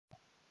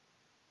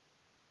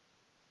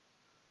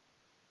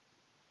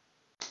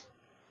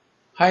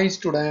Hi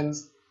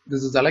students,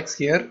 this is Alex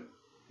here.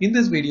 In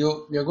this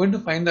video, we are going to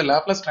find the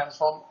Laplace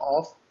transform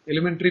of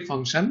elementary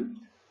function.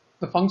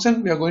 The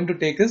function we are going to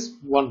take is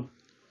 1.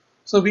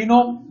 So we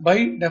know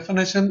by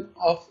definition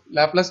of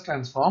Laplace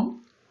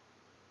transform,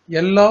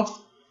 L of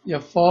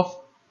f of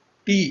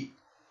t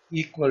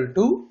equal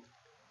to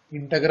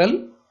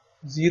integral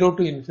 0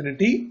 to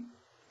infinity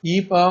e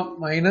power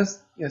minus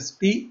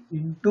st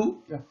into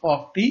f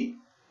of t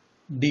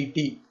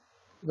dt,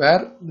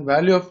 where the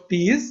value of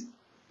t is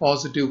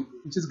positive,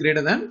 which is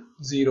greater than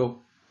 0.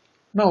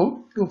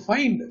 Now to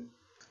find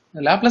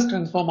the Laplace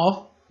transform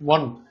of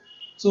 1,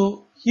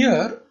 so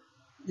here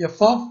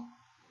f of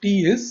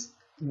t is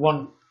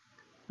 1.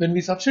 When we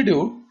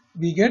substitute,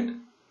 we get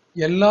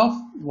L of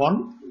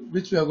 1,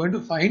 which we are going to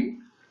find,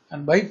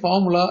 and by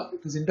formula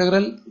it is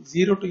integral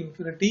 0 to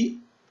infinity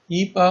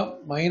e power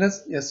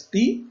minus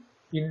st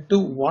into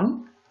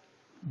 1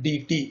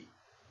 dt.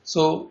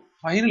 So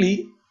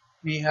finally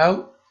we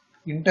have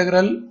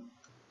integral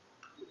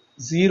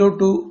 0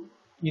 to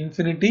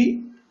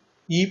infinity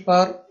e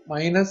power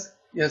minus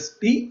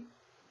st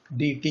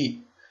dt.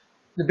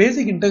 The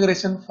basic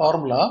integration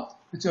formula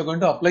which we are going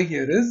to apply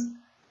here is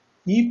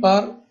e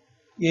power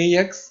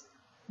ax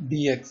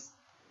dx,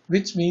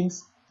 which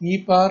means e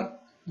power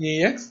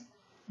ax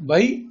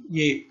by a.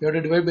 We have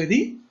to divide by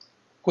the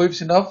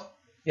coefficient of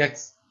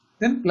x,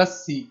 then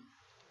plus c.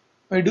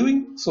 By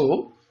doing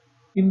so,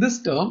 in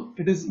this term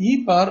it is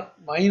e power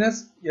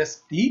minus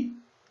st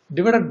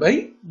divided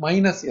by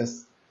minus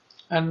s,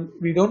 and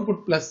we don't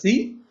put plus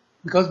c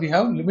because we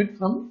have limit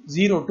from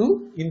 0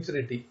 to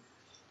infinity.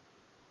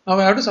 Now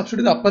I have to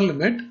substitute the upper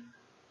limit.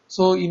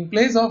 So in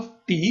place of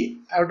t,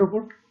 I have to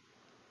put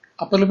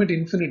upper limit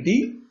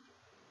infinity,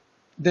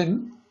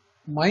 then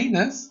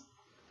minus,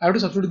 I have to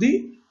substitute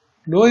the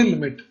lower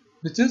limit,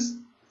 which is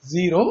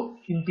 0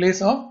 in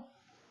place of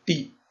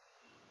t.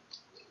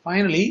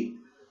 Finally,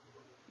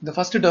 the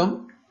first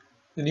term,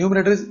 the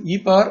numerator is e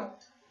power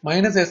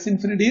minus s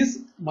infinity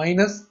is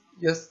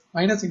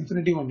minus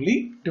infinity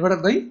only,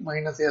 divided by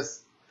minus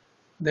s.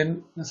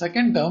 Then the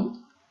second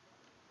term,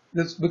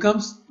 this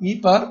becomes e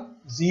power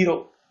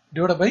 0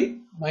 divided by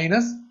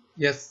minus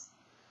s.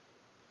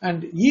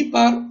 And e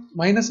power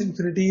minus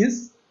infinity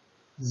is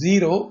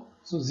 0.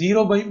 So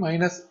 0 by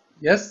minus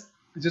s,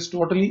 which is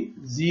totally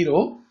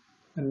 0.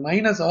 And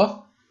minus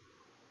of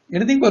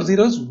anything for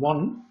 0 is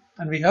 1.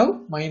 And we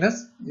have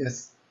minus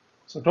s.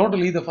 So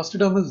totally the first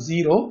term is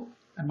 0.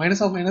 And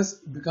minus of minus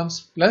becomes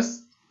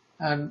plus.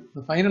 And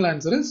the final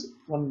answer is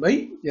 1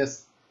 by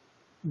s.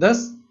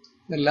 Thus,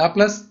 the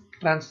Laplace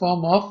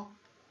transform of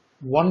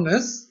 1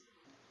 is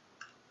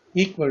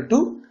equal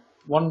to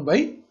 1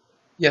 by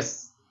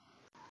s.